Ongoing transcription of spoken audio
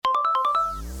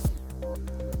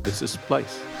This is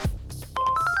Splice.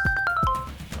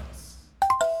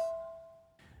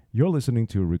 You're listening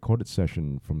to a recorded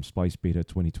session from Splice Beta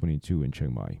 2022 in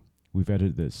Chiang Mai. We've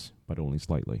edited this, but only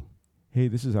slightly. Hey,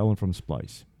 this is Alan from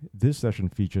Splice. This session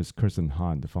features Kirsten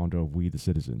Han, the founder of We the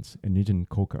Citizens, and Nithin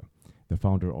Coca, the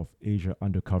founder of Asia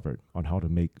Undercovered, on how to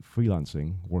make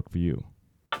freelancing work for you.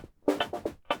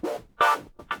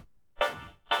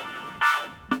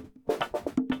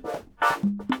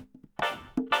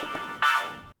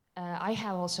 I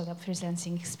have also the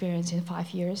freelancing experience in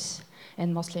 5 years,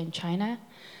 and mostly in China.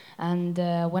 And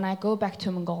when I go back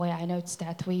to Mongolia, I noticed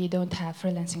that we don't have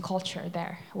freelancing culture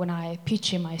there. When I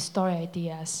pitch in my story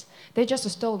ideas, they just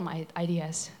stole my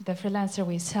ideas. The freelancer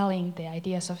was selling the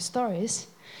ideas of stories,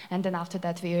 and then after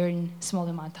that we earn small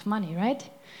amount of money, right?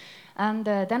 And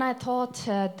then I thought,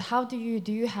 how do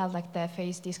you have like the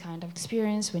face this kind of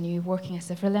experience when you're working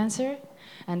as a freelancer?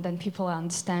 And then people are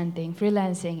understanding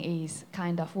freelancing is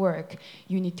kind of work.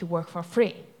 You need to work for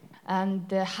free.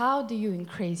 And how do you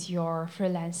increase your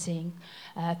freelancing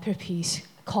per piece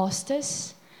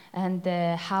costs? And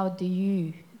how do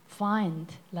you find,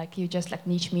 like you just like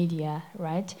niche media,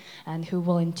 right? And who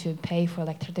willing to pay for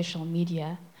like traditional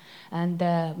media and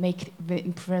make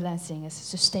freelancing as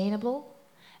sustainable?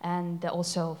 And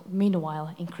also,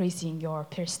 meanwhile, increasing your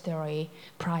per story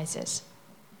prices.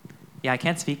 Yeah, I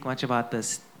can't speak much about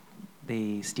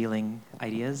the stealing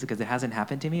ideas because it hasn't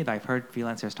happened to me, but I've heard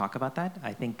freelancers talk about that.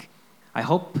 I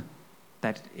hope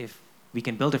that if we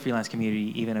can build a freelance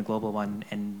community, even a global one,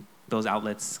 and those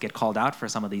outlets get called out for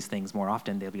some of these things more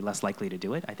often, they'll be less likely to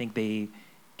do it. I think they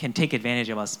can take advantage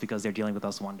of us because they're dealing with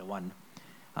us one-to-one,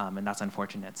 and that's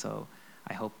unfortunate. So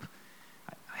I hope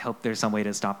there's some way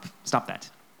to stop that.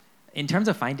 In terms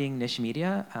of finding niche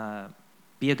media,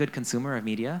 be a good consumer of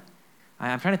media.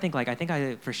 I'm trying to think,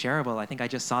 for Shareable, I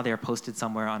just saw they're posted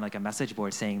somewhere on like a message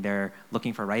board saying they're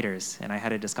looking for writers. And I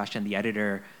had a discussion, the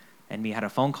editor and me had a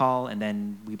phone call, and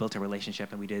then we built a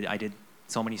relationship, and I did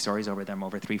so many stories over them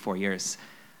over 3-4 years.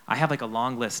 I have like a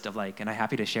long list of and I'm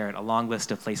happy to share it, a long list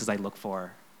of places I look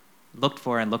for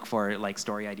like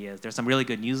story ideas. There's some really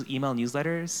good email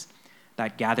newsletters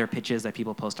that gather pitches that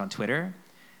people post on Twitter,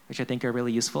 which I think are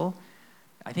really useful.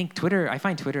 I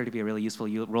find Twitter to be a really useful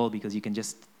role because you can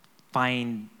just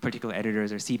find particular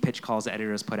editors or see pitch calls that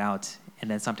editors put out, and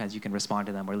then sometimes you can respond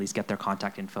to them or at least get their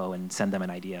contact info and send them an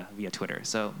idea via Twitter.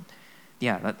 So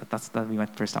yeah, that'd be my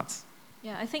first thoughts.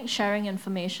 Yeah, I think sharing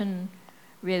information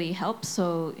really helps.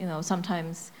 So,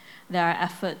 sometimes there are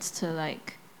efforts to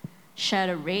like share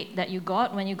the rate that you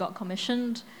got when you got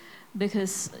commissioned,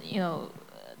 because,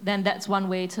 then that's one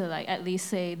way to like at least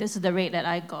say, this is the rate that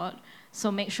I got.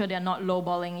 So make sure they're not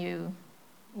lowballing you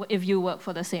if you work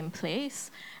for the same place.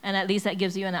 And at least that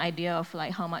gives you an idea of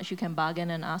like how much you can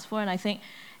bargain and ask for. And I think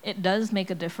it does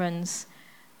make a difference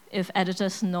if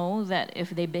editors know that if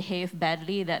they behave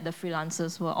badly, that the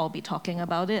freelancers will all be talking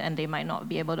about it, and they might not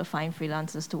be able to find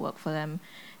freelancers to work for them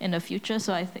in the future.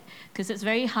 So I think, because it's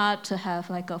very hard to have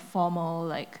like a formal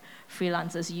like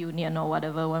freelancers union or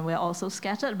whatever when we're all so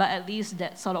scattered, but at least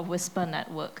that sort of whisper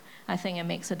network, I think it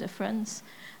makes a difference.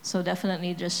 So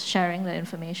definitely just sharing the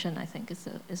information, I think,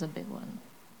 is a big one.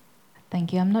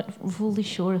 Thank you. I'm not fully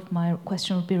sure if my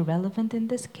question would be relevant in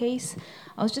this case.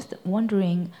 I was just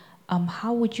wondering,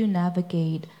 how would you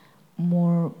navigate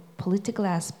more political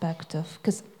aspect of,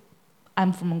 because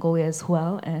I'm from Mongolia as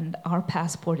well, and our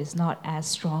passport is not as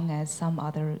strong as some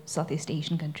other Southeast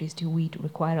Asian countries do. We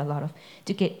require a lot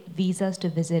to get visas to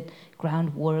visit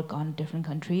ground work on different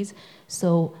countries.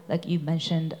 So like you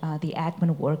mentioned, the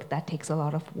admin work, that takes a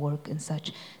lot of work and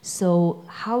such. So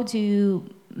how do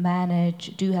you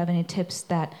manage, do you have any tips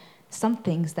that some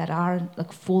things that are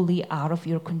like fully out of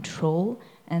your control,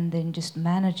 and then just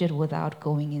manage it without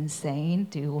going insane?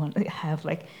 Do you want to have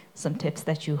like some tips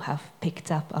that you have picked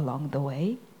up along the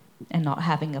way, and not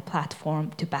having a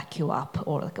platform to back you up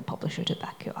or like a publisher to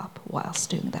back you up whilst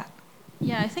doing that?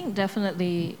 Yeah, I think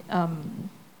definitely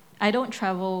I don't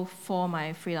travel for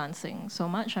my freelancing so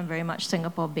much. I'm very much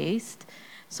Singapore-based,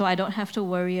 so I don't have to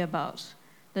worry about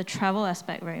the travel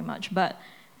aspect very much. But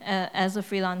as a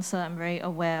freelancer, I'm very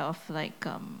aware of like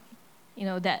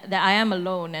that I am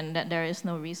alone, and that there is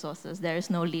no resources. There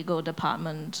is no legal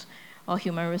department or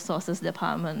human resources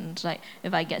department. Like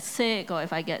if I get sick or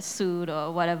if I get sued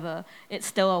or whatever, it's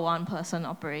still a one-person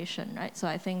operation, right? So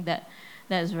I think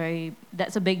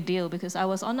that's a big deal, because I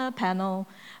was on a panel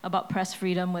about press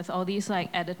freedom with all these like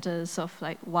editors of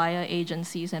like wire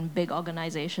agencies and big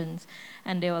organizations,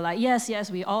 and they were like,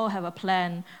 yes, we all have a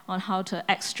plan on how to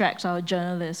extract our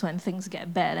journalists when things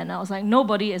get bad. And I was like,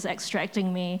 nobody is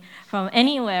extracting me from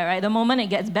anywhere, right? The moment it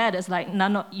gets bad, it's like,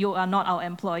 you are not our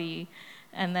employee.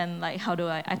 And then like, how do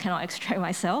I cannot extract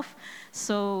myself.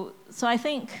 So I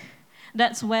think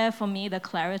that's where for me the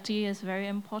clarity is very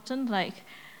important. Like,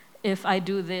 if I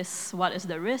do this, what is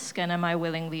the risk, and am I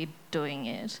willingly doing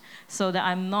it? So that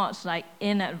I'm not like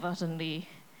inadvertently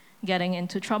getting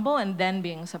into trouble and then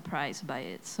being surprised by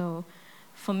it. So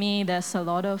for me, there's a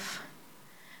lot of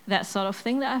that sort of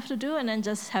thing that I have to do, and then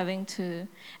just having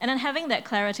that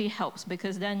clarity helps,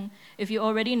 because then if you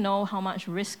already know how much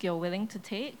risk you're willing to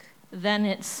take, then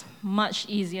it's much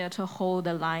easier to hold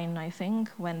the line, I think,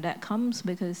 when that comes.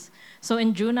 So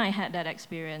in June, I had that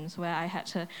experience where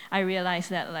I realized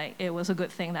that like it was a good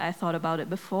thing that I thought about it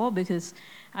before, because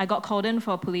I got called in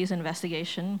for a police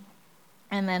investigation.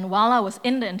 And then while I was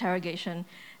in the interrogation,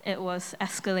 it was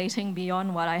escalating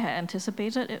beyond what I had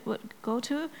anticipated it would go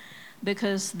to,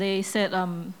 because they said,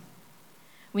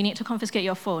 we need to confiscate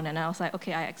your phone. And I was like,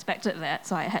 okay, I expected that.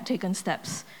 So I had taken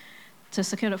steps to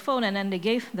secure the phone, and then they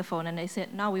gave the phone, and they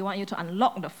said, now we want you to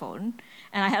unlock the phone.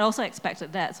 And I had also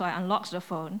expected that, so I unlocked the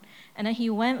phone. And then he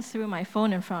went through my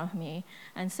phone in front of me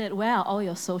and said, where are all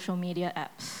your social media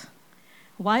apps?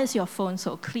 Why is your phone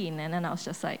so clean? And then I was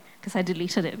just like, because I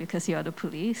deleted it because you're the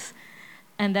police.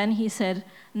 And then he said,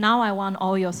 now I want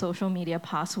all your social media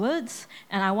passwords,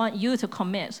 and I want you to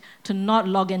commit to not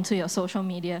log into your social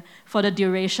media for the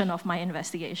duration of my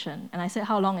investigation. And I said,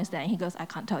 how long is that? And he goes, I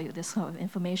can't tell you this sort of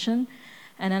information.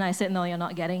 And then I said, no, you're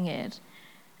not getting it.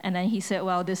 And then he said,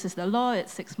 well, this is the law.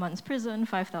 It's 6 months prison,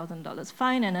 $5,000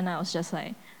 fine. And then I was just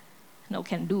like, no,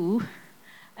 can do.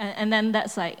 And then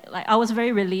that's like I was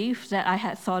very relieved that I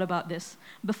had thought about this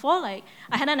before. Like,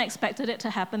 I hadn't expected it to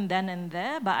happen then and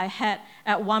there, but I had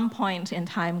at one point in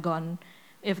time gone,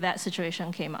 if that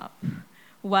situation came up,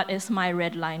 what is my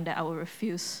red line that I will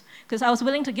refuse? Because I was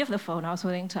willing to give the phone, I was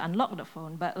willing to unlock the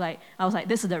phone, but like I was like,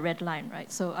 this is the red line,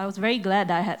 right? So I was very glad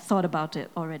that I had thought about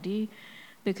it already,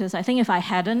 because I think if I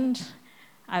hadn't,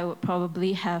 I would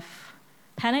probably have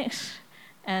panicked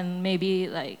and maybe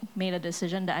like made a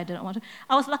decision that I didn't want to.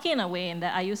 I was lucky in a way in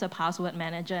that I used a password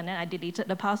manager, and then I deleted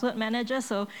the password manager.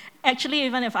 So actually,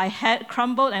 even if I had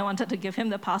crumbled and I wanted to give him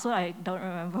the password, I don't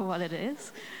remember what it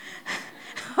is.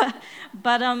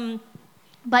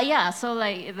 But yeah, so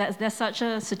like there's such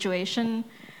a situation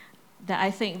that I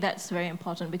think that's very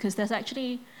important, because there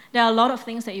are a lot of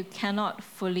things that you cannot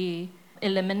fully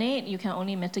eliminate, you can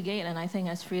only mitigate, and I think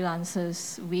as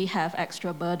freelancers, we have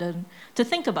extra burden to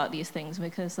think about these things,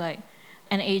 because like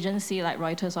an agency like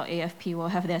Reuters or AFP will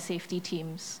have their safety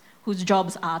teams whose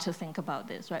jobs are to think about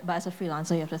this, right? But as a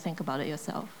freelancer, you have to think about it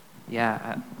yourself.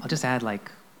 Yeah, I'll just add,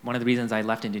 like, one of the reasons I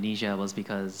left Indonesia was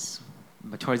because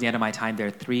towards the end of my time there,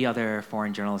 3 other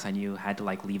foreign journalists I knew had to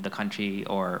like leave the country,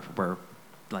 or were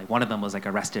like, one of them was like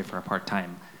arrested for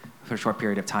a short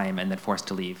period of time and then forced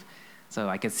to leave. So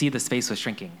I could see the space was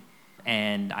shrinking,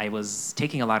 and I was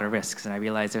taking a lot of risks, and I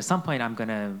realized there's some point I'm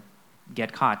gonna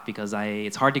get caught, because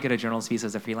it's hard to get a journalist visa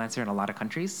as a freelancer in a lot of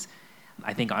countries.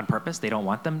 I think on purpose, they don't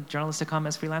want journalists to come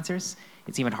as freelancers.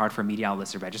 It's even hard for media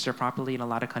outlets to register properly in a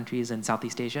lot of countries in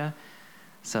Southeast Asia.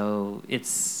 So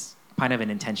it's kind of an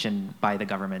intention by the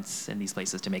governments in these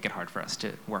places to make it hard for us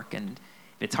to work. And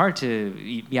it's hard to,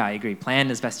 yeah, I agree,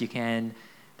 plan as best you can.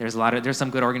 There's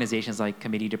some good organizations like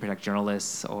Committee to Protect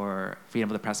Journalists or Freedom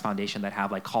of the Press Foundation that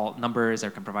have like call numbers or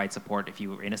can provide support if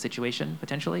you were in a situation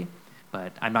potentially.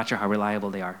 But I'm not sure how reliable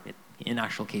they are in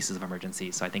actual cases of emergency.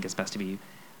 So I think it's best to be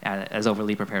as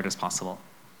overly prepared as possible.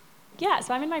 Yeah,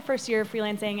 so I'm in my first year of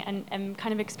freelancing and am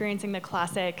kind of experiencing the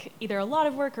classic either a lot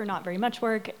of work or not very much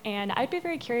work. And I'd be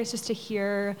very curious just to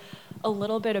hear a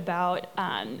little bit about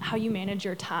how you manage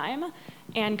your time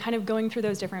and kind of going through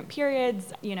those different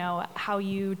periods, you know, how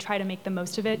you try to make the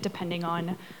most of it depending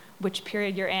on which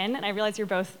period you're in. And I realize you're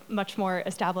both much more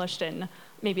established, and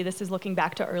maybe this is looking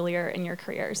back to earlier in your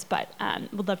careers, but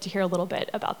would love to hear a little bit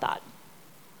about that.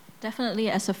 Definitely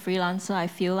as a freelancer, I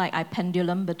feel like I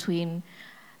pendulum between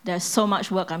there's so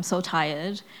much work, I'm so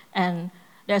tired, and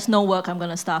there's no work, I'm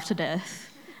gonna starve to death.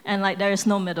 And like there is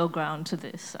no middle ground to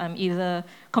this. I'm either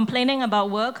complaining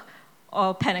about work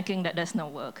or panicking that there's no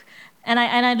work. And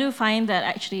I do find that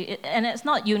actually, and it's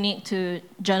not unique to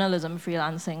journalism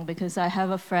freelancing, because I have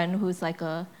a friend who's like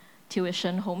a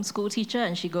tuition homeschool teacher,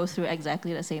 and she goes through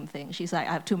exactly the same thing. She's like,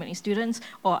 I have too many students,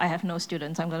 or I have no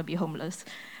students, I'm gonna be homeless.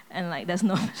 And like there's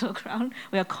no middle ground.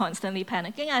 We are constantly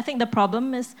panicking. I think the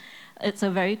problem is it's a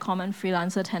very common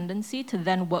freelancer tendency to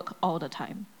then work all the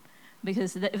time.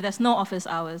 Because if there's no office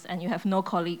hours and you have no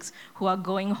colleagues who are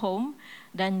going home,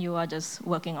 then you are just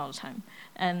working all the time.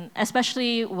 And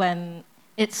especially when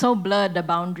it's so blurred, the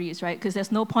boundaries, right? Because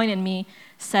there's no point in me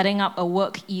setting up a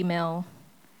work email,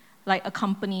 like a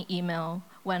company email,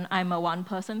 when I'm a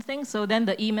one-person thing. So then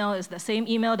the email is the same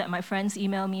email that my friends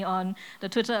email me on. The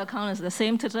Twitter account is the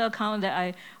same Twitter account that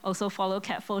I also follow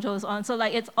cat photos on. So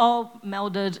like it's all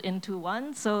melded into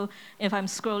one. So if I'm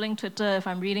scrolling Twitter, if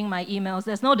I'm reading my emails,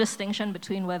 there's no distinction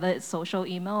between whether it's social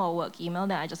email or work email,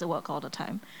 that I just work all the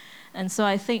time. And so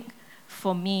I think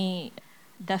for me,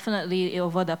 definitely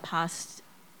over the past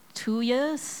 2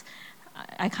 years,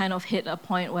 I kind of hit a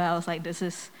point where I was like, this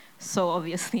is so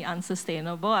obviously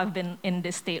unsustainable. I've been in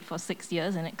this state for 6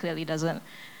 years, and it clearly doesn't,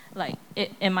 like,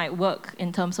 it might work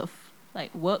in terms of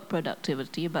like work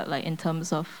productivity, but like in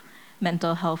terms of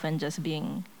mental health and just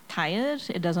being tired,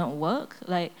 it doesn't work.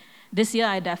 Like this year,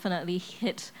 I definitely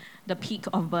hit the peak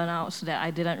of burnout that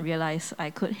I didn't realize I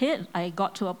could hit. I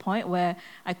got to a point where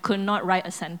I could not write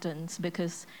a sentence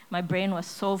because my brain was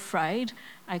so fried,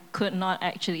 I could not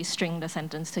actually string the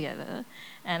sentence together.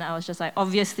 And I was just like,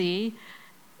 obviously,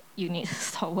 you need to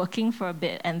stop working for a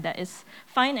bit, and that is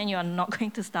fine, and you are not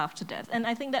going to starve to death. And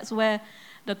I think that's where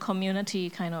the community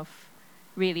kind of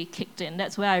really kicked in.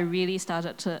 That's where I really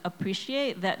started to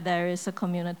appreciate that there is a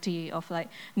community of like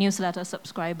newsletter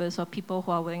subscribers or people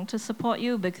who are willing to support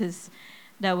you, because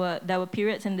there were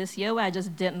periods in this year where I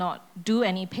just did not do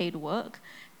any paid work,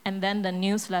 and then the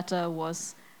newsletter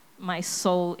was my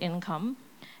sole income.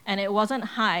 And it wasn't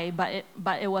high, but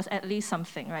it was at least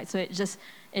something, right? So it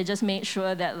just made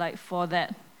sure that like for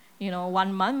that,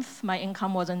 1 month, my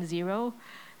income wasn't zero,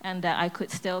 and that I could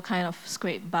still kind of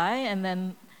scrape by, and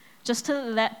then just to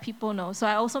let people know. So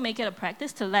I also make it a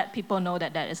practice to let people know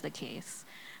that that is the case.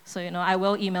 So, I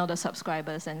will email the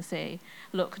subscribers and say,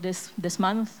 look, this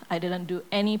month I didn't do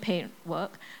any paid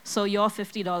work, so your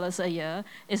 $50 a year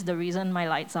is the reason my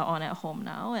lights are on at home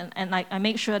now. And I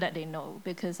make sure that they know,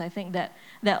 because I think that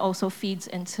also feeds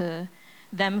into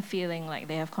them feeling like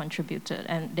they have contributed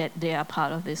and that they are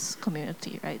part of this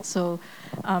community, right? So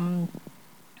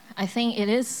I think it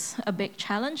is a big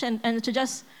challenge, and to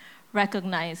just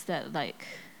recognize that like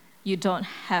you don't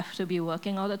have to be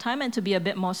working all the time, and to be a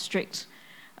bit more strict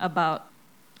about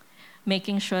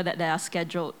making sure that there are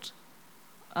scheduled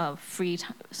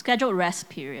scheduled rest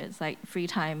periods, like free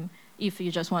time. If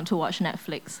you just want to watch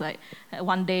Netflix, like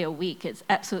 1 day a week, it's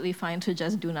absolutely fine to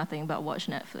just do nothing but watch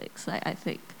Netflix. Like, I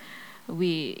think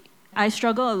I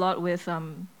struggle a lot with,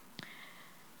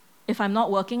 if I'm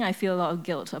not working, I feel a lot of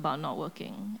guilt about not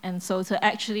working. And so to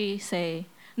actually say,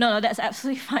 no, that's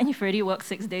absolutely fine. You've already worked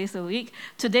 6 days a week.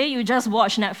 Today, you just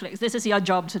watch Netflix. This is your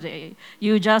job today.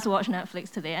 You just watch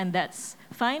Netflix today, and that's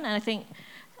fine. And I think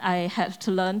I had to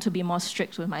learn to be more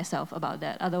strict with myself about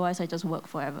that. Otherwise, I just work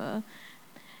forever.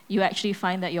 You actually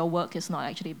find that your work is not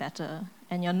actually better,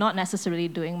 and you're not necessarily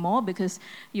doing more, because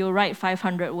you'll write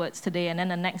 500 words today, and then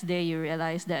the next day you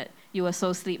realize that you were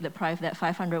so sleep deprived that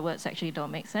 500 words actually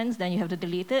don't make sense. Then you have to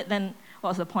delete it. Then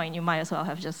what's the point? You might as well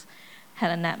have just had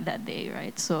a nap that day,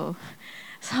 right? So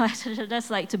I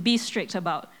just like to be strict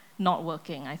about not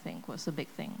working, I think, was a big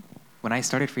thing. When I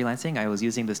started freelancing, I was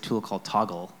using this tool called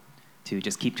Toggle to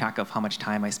just keep track of how much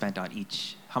time I spent on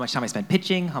each, how much time I spent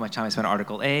pitching, how much time I spent on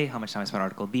Article A, how much time I spent on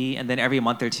Article B, and then every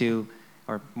month or two,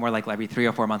 or more like every 3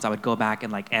 or 4 months, I would go back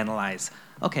and like analyze,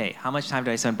 okay, how much time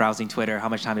did I spend browsing Twitter, how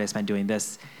much time did I spend doing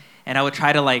this? And I would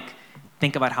try to like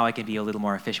think about how I could be a little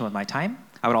more efficient with my time.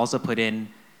 I would also put in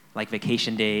like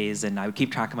vacation days, and I would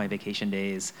keep track of my vacation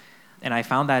days. And I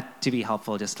found that to be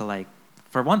helpful, just to like,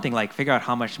 for one thing, like figure out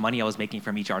how much money I was making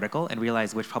from each article, and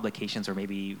realize which publications were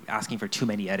maybe asking for too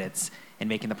many edits and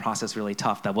making the process really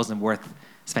tough. That wasn't worth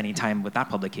spending time with that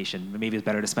publication. Maybe it was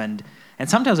better to spend, and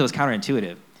sometimes it was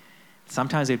counterintuitive.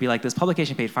 Sometimes it'd be like, this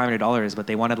publication paid $500, but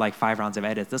they wanted like 5 rounds of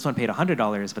edits. This one paid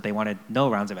 $100, but they wanted no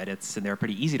rounds of edits, and they were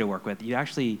pretty easy to work with.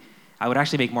 I would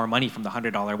actually make more money from the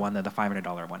 $100 one than the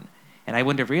 $500 one. And I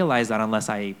wouldn't have realized that unless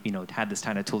I had this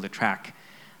kind of tool to track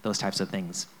those types of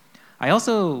things. I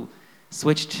also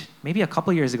switched maybe a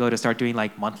couple years ago to start doing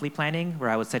like monthly planning, where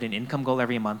I would set an income goal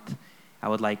every month. I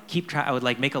would like I would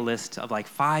like make a list of like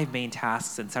 5 main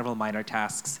tasks and several minor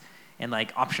tasks and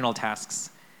like optional tasks.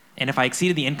 And if I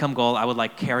exceeded the income goal, I would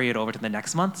like carry it over to the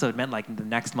next month. So it meant like the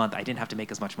next month I didn't have to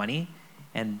make as much money.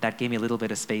 And that gave me a little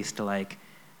bit of space to like,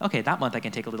 okay, that month I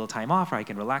can take a little time off, or I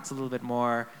can relax a little bit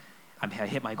more. I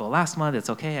hit my goal last month, it's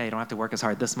okay, I don't have to work as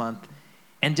hard this month.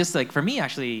 And just like for me,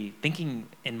 actually thinking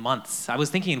in months, I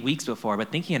was thinking in weeks before,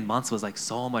 but thinking in months was like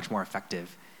so much more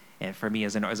effective for me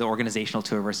as an organizational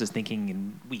tool versus thinking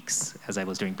in weeks as I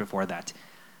was doing before that.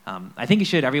 I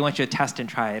think everyone should test and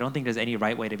try. I don't think there's any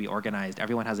right way to be organized.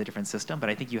 Everyone has a different system, but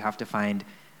I think you have to find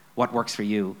what works for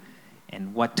you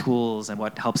and what tools and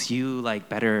what helps you like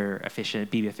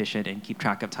be efficient and keep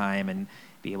track of time and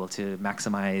be able to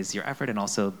maximize your effort and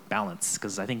also balance.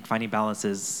 Because I think finding balance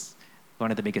is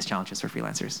one of the biggest challenges for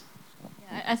freelancers.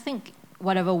 Yeah, I think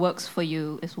whatever works for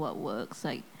you is what works.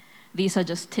 Like, these are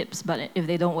just tips, but if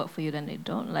they don't work for you, then they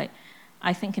don't. Like,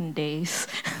 I think in days.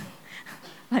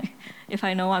 Like, if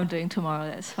I know what I'm doing tomorrow,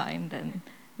 that's fine.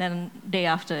 Then day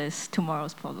after is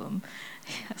tomorrow's problem.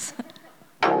 Yes.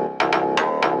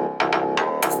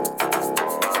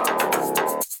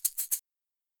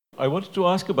 I wanted to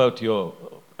ask about your,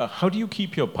 how do you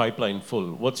keep your pipeline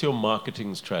full? What's your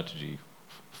marketing strategy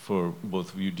for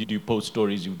both of you? Did you post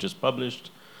stories you've just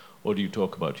published, or do you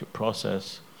talk about your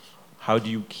process? How do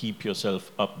you keep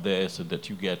yourself up there so that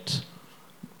you get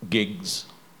gigs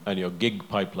and your gig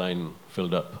pipeline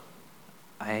filled up?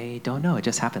 I don't know. It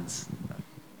just happens.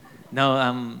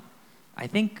 No, I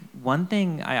think one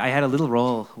thing, I had a little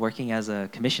role working as a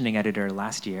commissioning editor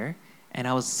last year, and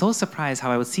I was so surprised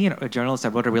how I would see a journalist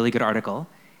that wrote a really good article,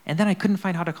 and then I couldn't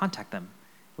find how to contact them.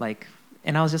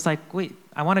 And I was just like, wait,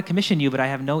 I want to commission you, but I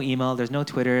have no email, there's no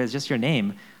Twitter, it's just your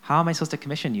name. How am I supposed to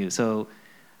commission you? So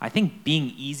I think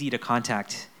being easy to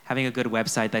contact, having a good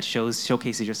website that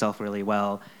showcases yourself really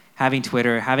well, having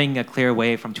Twitter, having a clear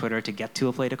way from Twitter to get to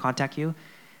a place to contact you.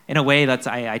 In a way,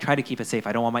 I try to keep it safe.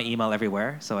 I don't want my email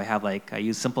everywhere, so I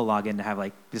use simple login to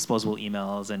have disposable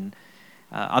emails and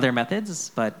other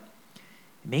methods, but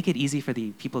make it easy for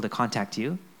the people to contact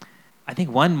you. I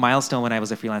think one milestone when I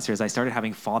was a freelancer is I started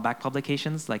having fallback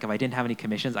publications. Like if I didn't have any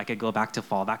commissions, I could go back to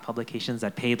fallback publications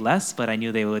that paid less, but I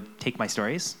knew they would take my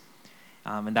stories.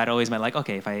 And that always meant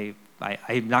okay, if I'm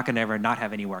not going to ever not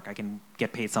have any work, I can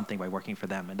get paid something by working for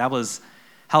them. And that was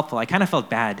helpful. I kind of felt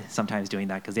bad sometimes doing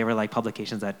that because they were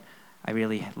publications that I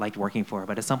really liked working for.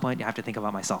 But at some point, you have to think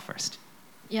about myself first.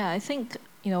 Yeah, I think,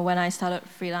 when I started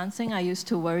freelancing, I used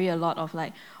to worry a lot of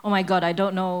oh my God, I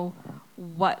don't know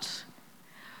what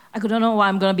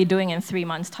I'm going to be doing in 3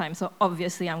 months' time. So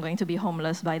obviously I'm going to be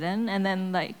homeless by then. And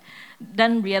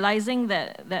then realizing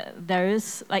that there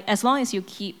is, as long as you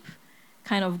keep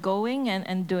kind of going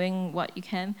and doing what you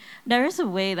can, there is a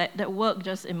way that work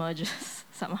just emerges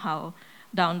somehow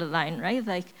down the line, right?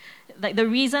 Like the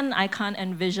reason I can't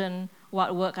envision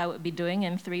what work I would be doing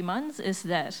in 3 months is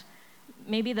that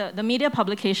maybe the media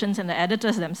publications and the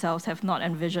editors themselves have not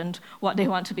envisioned what they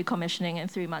want to be commissioning in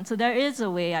 3 months. So there is a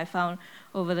way I found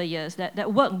over the years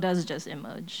that work does just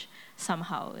emerge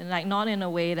somehow, and not in a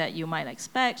way that you might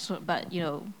expect, but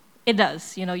it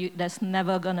does. There's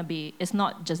never gonna be. It's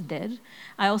not just dead.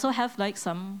 I also have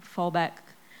some fallback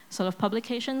sort of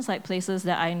publications, places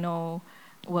that I know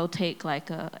will take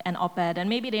an op-ed, and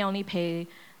maybe they only pay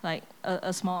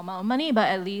a small amount of money, but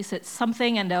at least it's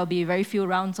something, and there'll be very few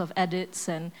rounds of edits,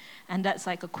 and that's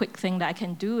a quick thing that I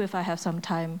can do if I have some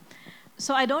time.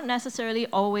 So I don't necessarily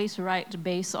always write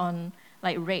based on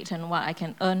rate and what I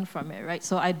can earn from it, right?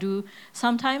 So I do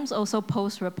sometimes also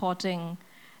post reporting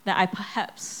that I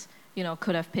perhaps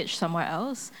could have pitched somewhere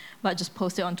else, but just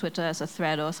post it on Twitter as a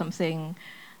thread or something,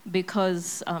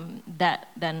 because that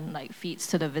then feeds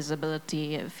to the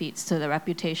visibility, it feeds to the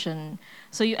reputation.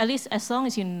 So you, at least as long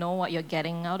as you know what you're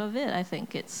getting out of it, I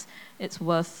think it's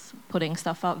worth putting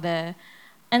stuff out there.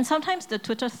 And sometimes the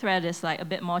Twitter thread is a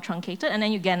bit more truncated, and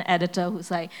then you get an editor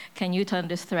who's can you turn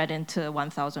this thread into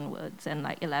 1,000 words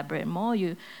and elaborate more?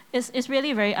 It's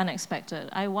really very unexpected.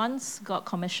 I once got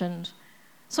commissioned.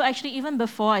 So actually, even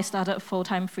before I started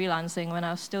full-time freelancing, when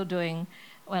I was still doing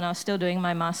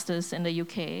my master's in the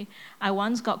UK, I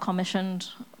once got commissioned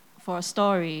for a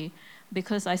story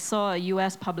because I saw a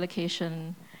US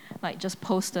publication just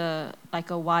post a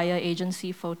wire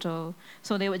agency photo.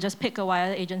 So they would just pick a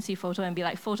wire agency photo and be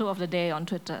photo of the day on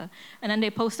Twitter. And then they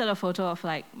posted a photo of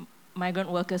migrant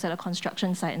workers at a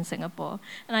construction site in Singapore.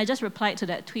 And I just replied to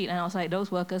that tweet, and I was those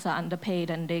workers are underpaid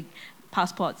and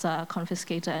passports are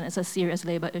confiscated, and it's a serious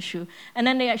labor issue. And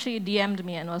then they actually DM'd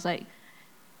me and was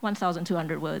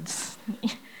 1,200 words.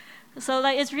 So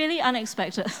it's really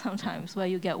unexpected sometimes where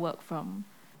you get work from.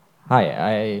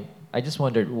 Hi, I just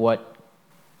wondered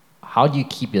how do you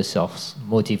keep yourselves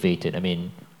motivated? I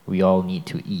mean, we all need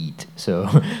to eat. So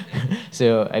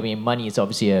money is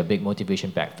obviously a big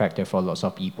motivation factor for lots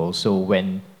of people. So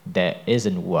when there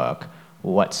isn't work,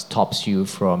 what stops you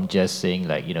from just saying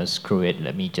screw it,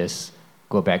 let me just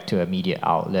go back to a media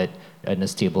outlet, earn a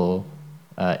stable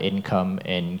income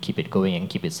and keep it going and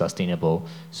keep it sustainable?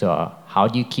 So how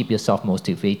do you keep yourself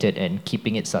motivated and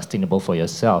keeping it sustainable for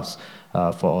yourselves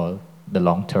for the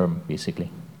long term, basically?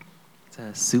 It's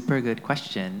a super good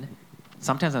question.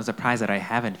 Sometimes I'm surprised that I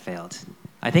haven't failed.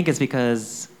 I think it's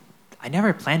because I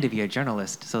never planned to be a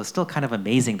journalist, so it's still kind of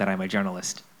amazing that I'm a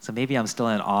journalist. So maybe I'm still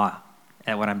in awe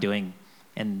at what I'm doing.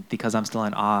 And because I'm still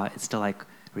in awe, it's still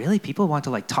really? People want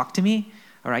to talk to me?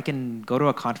 Or I can go to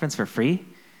a conference for free?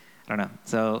 I don't know.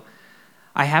 So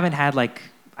I haven't had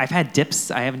I've had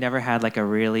dips. I have never had like a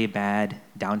really bad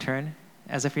downturn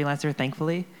as a freelancer,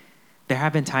 thankfully. There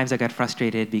have been times I got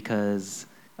frustrated because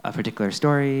of particular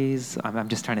stories. I'm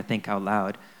just trying to think out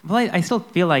loud. Well, I still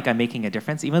feel like I'm making a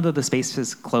difference. Even though the space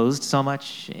is closed so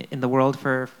much in the world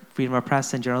for freedom of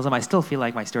press and journalism, I still feel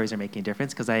like my stories are making a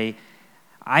difference because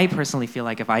I personally feel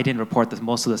like if I didn't report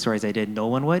most of the stories I did, no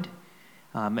one would.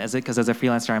 Because as a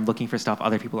freelancer, I'm looking for stuff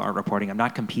other people aren't reporting. I'm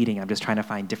not competing. I'm just trying to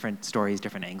find different stories,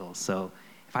 different angles. So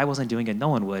if I wasn't doing it, no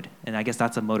one would. And I guess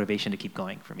that's a motivation to keep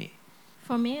going for me.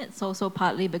 For me, it's also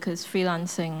partly because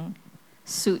freelancing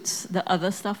suits the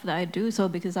other stuff that I do. So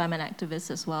because I'm an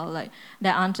activist as well, like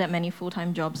there aren't that many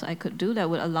full-time jobs I could do that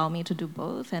would allow me to do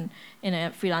both. And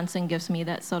freelancing gives me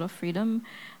that sort of freedom.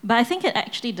 But I think it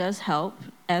actually does help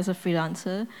as a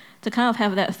freelancer to kind of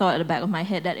have that thought at the back of my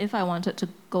head that if I wanted to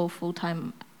go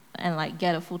full-time and like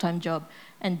get a full-time job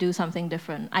and do something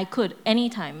different, I could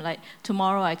anytime. Like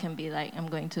tomorrow I can be like, I'm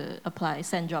going to apply,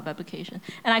 send job application.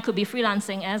 And I could be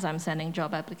freelancing as I'm sending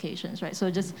job applications, right? So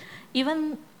just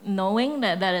even knowing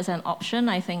that that is an option,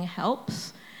 I think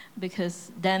helps,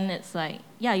 because then it's like,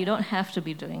 yeah, you don't have to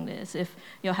be doing this. If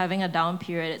you're having a down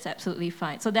period, it's absolutely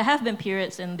fine. So there have been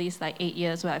periods in these like 8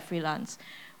 years where I freelance,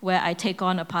 where I take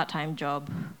on a part-time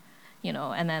job,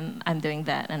 and then I'm doing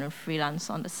that and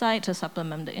freelance on the side to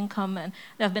supplement the income. And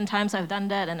there have been times I've done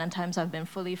that, and then times I've been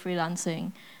fully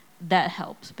freelancing. That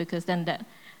helps, because then that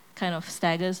kind of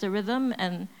staggers the rhythm.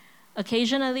 And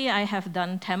occasionally I have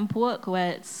done temp work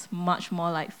where it's much more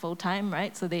like full-time,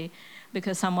 right? So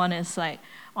because someone is like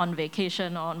on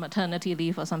vacation or on maternity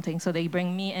leave or something, so they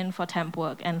bring me in for temp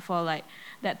work, and for like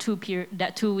that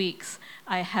 2 weeks,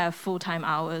 I have full-time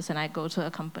hours and I go to a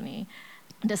company.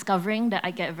 Discovering that I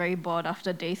get very bored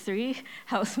after day 3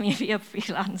 helps me be a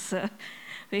freelancer.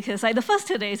 Because like the first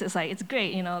 2 days, it's like, it's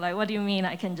great, like what do you mean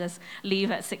I can just leave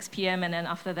at 6 p.m. and then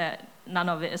after that, none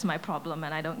of it is my problem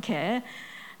and I don't care.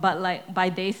 But like by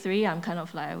day 3, I'm kind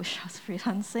of like, I wish I was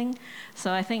freelancing.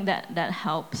 So I think that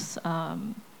helps.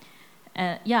 And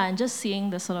just seeing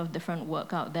the sort of different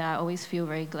work out there, I always feel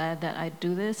very glad that I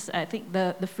do this. I think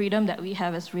the freedom that we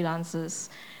have as freelancers,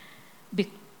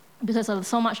 because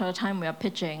so much of the time we are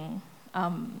pitching,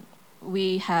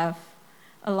 we have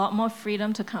a lot more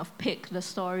freedom to kind of pick the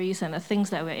stories and the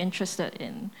things that we're interested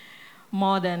in,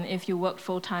 more than if you work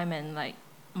full-time and like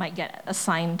might get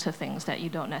assigned to things that you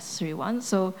don't necessarily want.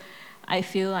 So I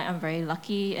feel like I'm very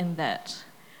lucky in that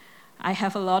I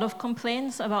have a lot of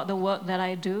complaints about the work that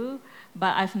I do,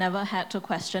 but I've never had to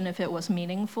question if it was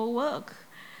meaningful work,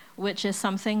 which is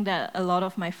something that a lot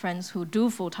of my friends who do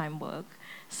full-time work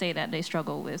say that they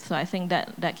struggle with. So I think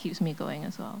that keeps me going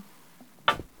as well.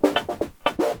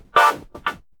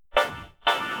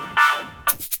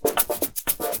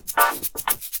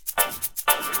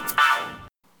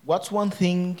 What's one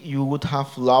thing you would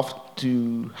have loved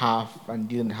to have and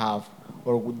didn't have,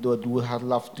 or would have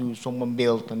loved to someone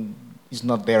build and is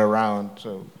not there around?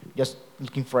 So just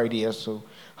looking for ideas, so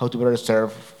how to better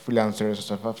serve freelancers,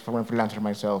 as a former freelancer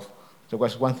myself. So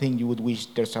what's one thing you would wish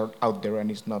there's out there and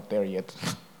it's not there yet?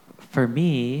 For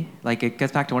me, like it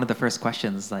gets back to one of the first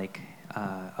questions, like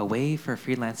a way for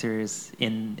freelancers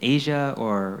in Asia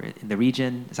or in the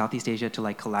region, Southeast Asia, to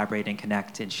like collaborate and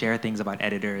connect and share things about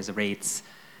editors, rates,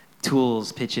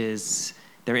 tools, pitches.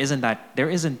 There isn't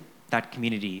that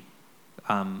community,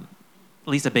 at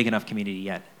least a big enough community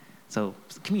yet. So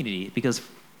community, because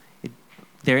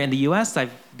there in the US,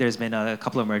 there's been a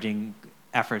couple of emerging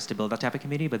efforts to build that type of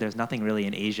community, but there's nothing really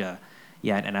in Asia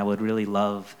yet, and I would really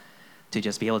love to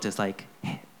just be able to like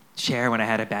share when I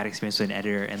had a bad experience with an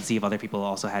editor and see if other people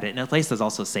also had it in a place that's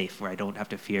also safe, where I don't have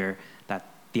to fear that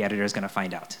the editor is going to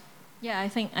find out. Yeah, I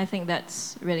think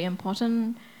that's really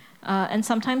important. And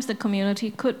sometimes the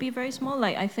community could be very small.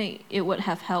 Like I think it would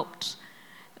have helped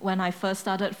when I first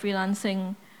started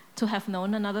freelancing to have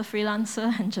known another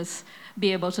freelancer and just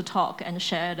be able to talk and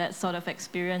share that sort of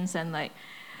experience and like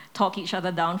talk each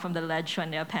other down from the ledge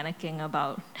when they're panicking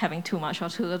about having too much or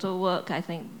too little work. I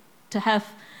think to have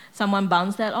someone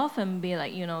bounce that off and be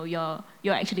like, you're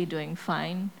actually doing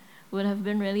fine would have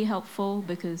been really helpful,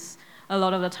 because a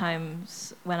lot of the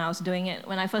times when I was doing it,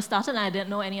 when I first started and I didn't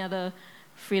know any other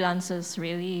freelancers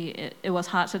really, it was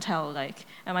hard to tell, like,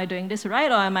 am I doing this right,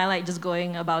 or am I like just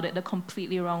going about it the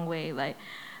completely wrong way? Like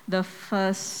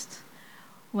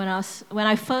when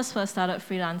I first started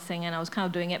freelancing and I was kind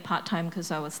of doing it part-time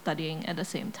because I was studying at the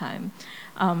same time,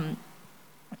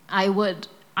 I would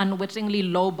unwittingly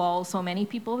lowball so many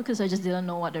people because I just didn't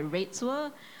know what the rates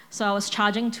were. So I was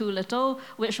charging too little,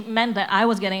 which meant that I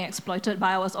was getting exploited, but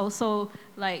I was also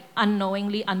like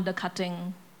unknowingly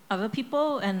undercutting other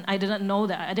people, and I didn't know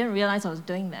that. I didn't realize I was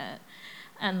doing that.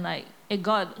 And like it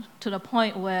got to the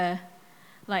point where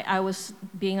like I was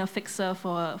being a fixer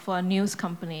for a news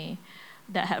company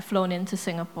that had flown into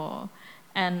Singapore.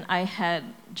 And I had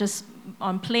just,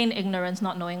 on plain ignorance,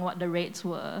 not knowing what the rates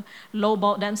were,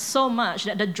 lowballed them so much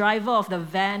that the driver of the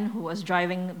van who was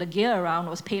driving the gear around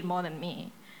was paid more than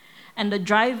me. And the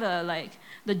driver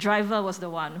was the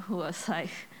one who was like,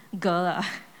 girl,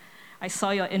 I saw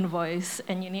your invoice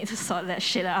and you need to sort that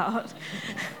shit out.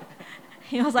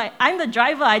 He was like, I'm the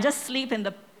driver, I just sleep in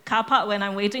the car park when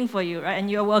I'm waiting for you, right?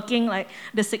 And you're working like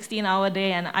the 16-hour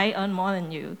day and I earn more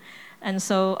than you. And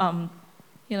so,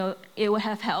 it would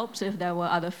have helped if there were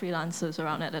other freelancers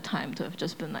around at the time to have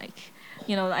just been like,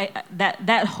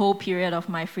 that whole period of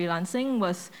my freelancing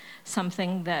was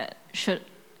something that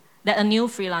a new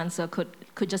freelancer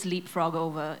could just leapfrog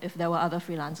over if there were other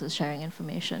freelancers sharing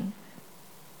information.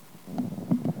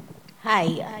 Hi,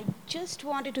 I just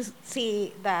wanted to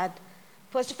say that,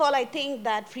 first of all, I think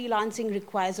that freelancing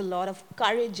requires a lot of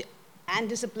courage and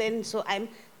discipline, so I'm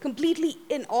completely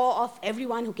in awe of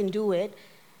everyone who can do it.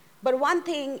 But one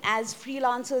thing, as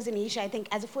freelancers in Asia, I think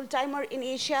as a full-timer in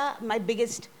Asia, my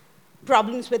biggest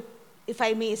problems with, if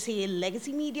I may say,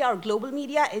 legacy media or global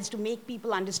media is to make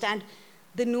people understand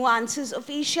the nuances of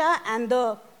Asia and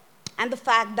the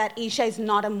fact that Asia is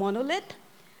not a monolith.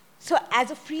 So as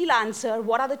a freelancer,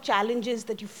 what are the challenges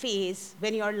that you face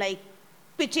when you're like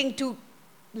pitching to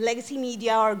legacy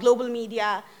media or global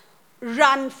media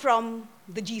run from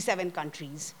the G7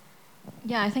 countries?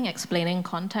 Yeah, I think explaining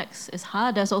context is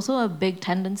hard. There's also a big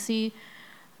tendency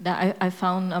that I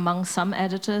found among some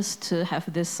editors to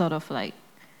have this sort of like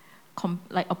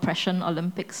oppression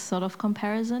Olympics sort of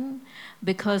comparison,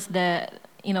 because their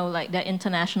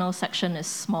international section is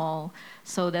small,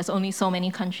 so there's only so many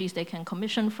countries they can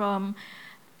commission from.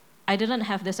 I didn't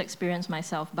have this experience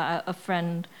myself, but a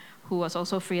friend who was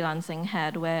also freelancing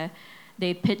had, where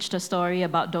they pitched a story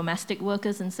about domestic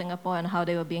workers in Singapore and how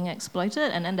they were being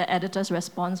exploited, and then the editor's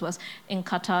response was, in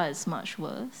Qatar it's much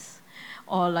worse.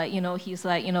 Or he's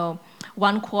like,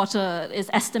 it's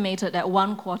estimated that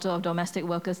 1/4 of domestic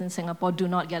workers in Singapore do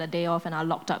not get a day off and are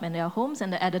locked up in their homes,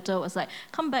 and the editor was like,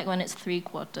 come back when it's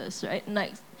 3/4, right? And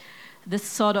like this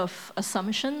sort of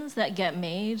assumptions that get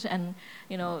made, and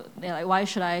they're like, why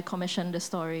should I commission this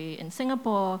story in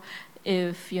Singapore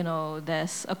if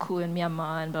there's a coup in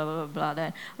Myanmar and blah blah blah blah?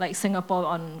 That like Singapore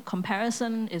on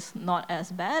comparison is not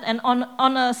as bad, and on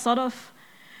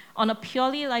a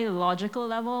purely like logical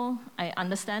level, I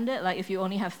understand it. Like if you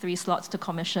only have 3 slots to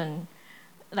commission,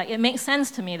 like it makes sense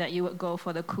to me that you would go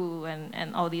for the coup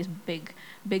and all these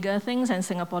bigger things, and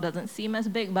Singapore doesn't seem as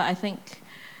big. But I think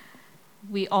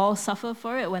we all suffer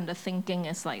for it when the thinking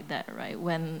is like that, right?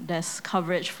 When there's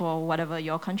coverage for whatever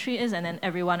your country is, and then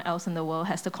everyone else in the world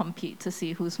has to compete to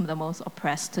see who's the most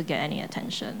oppressed to get any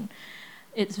attention.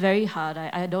 It's very hard.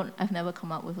 I've never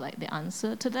come up with like the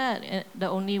answer to that. The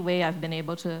only way I've been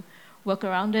able to work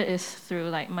around it is through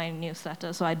like my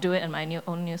newsletter. So I do it in my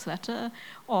own newsletter,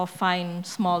 or find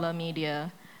smaller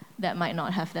media that might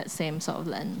not have that same sort of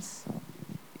lens.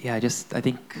 Yeah, I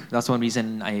think that's one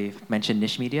reason I mentioned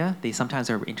niche media. They sometimes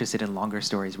are interested in longer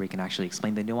stories where you can actually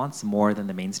explain the nuance more than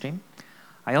the mainstream.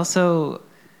 I also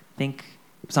think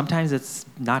sometimes it's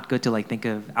not good to like think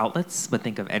of outlets, but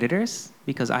think of editors,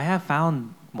 because I have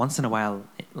found once in a while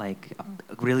like a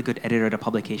really good editor at a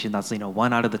publication that's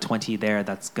 1 out of the 20 there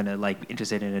that's gonna like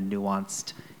interested in a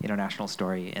nuanced international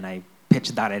story, and I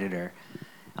pitch that editor.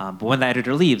 But when the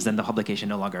editor leaves, then the publication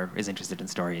no longer is interested in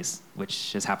stories,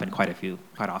 which has happened quite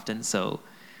often. So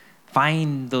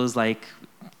find those like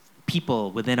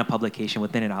people within a publication,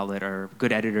 within an outlet, or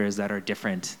good editors that are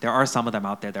different. There are some of them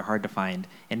out there, they're hard to find.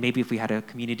 And maybe if we had a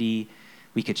community,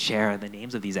 we could share the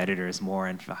names of these editors more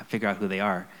and figure out who they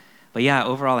are. But yeah,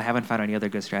 overall, I haven't found any other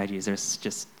good strategies. There's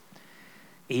just,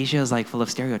 Asia is like full of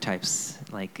stereotypes.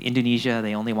 Like Indonesia,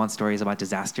 they only want stories about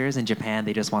disasters. In Japan,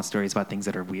 they just want stories about things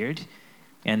that are weird.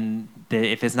 And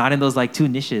if it's not in those like 2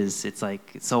 niches, it's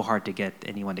so hard to get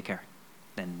anyone to care.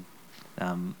 And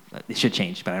it should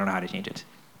change, but I don't know how to change it.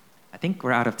 I think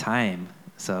we're out of time,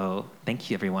 so thank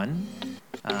you, everyone.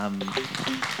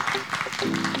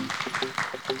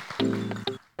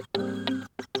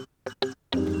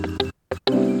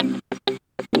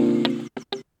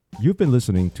 You've been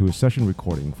listening to a session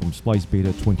recording from Splice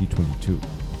Beta 2022.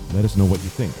 Let us know what you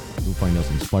think. You'll find us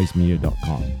on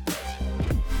spicemedia.com.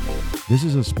 This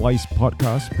is a Splice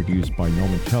podcast produced by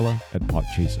Norman Chella at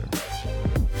Podchaser.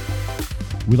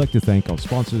 We'd like to thank our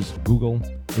sponsors, Google,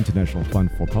 International Fund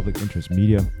for Public Interest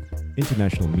Media,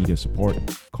 International Media Support,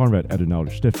 Konrad Adenauer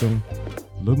Stiftung,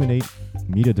 Luminate,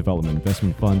 Media Development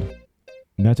Investment Fund,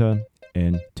 Meta,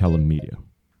 and Telem Media.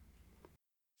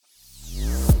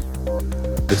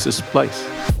 This is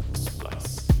Splice.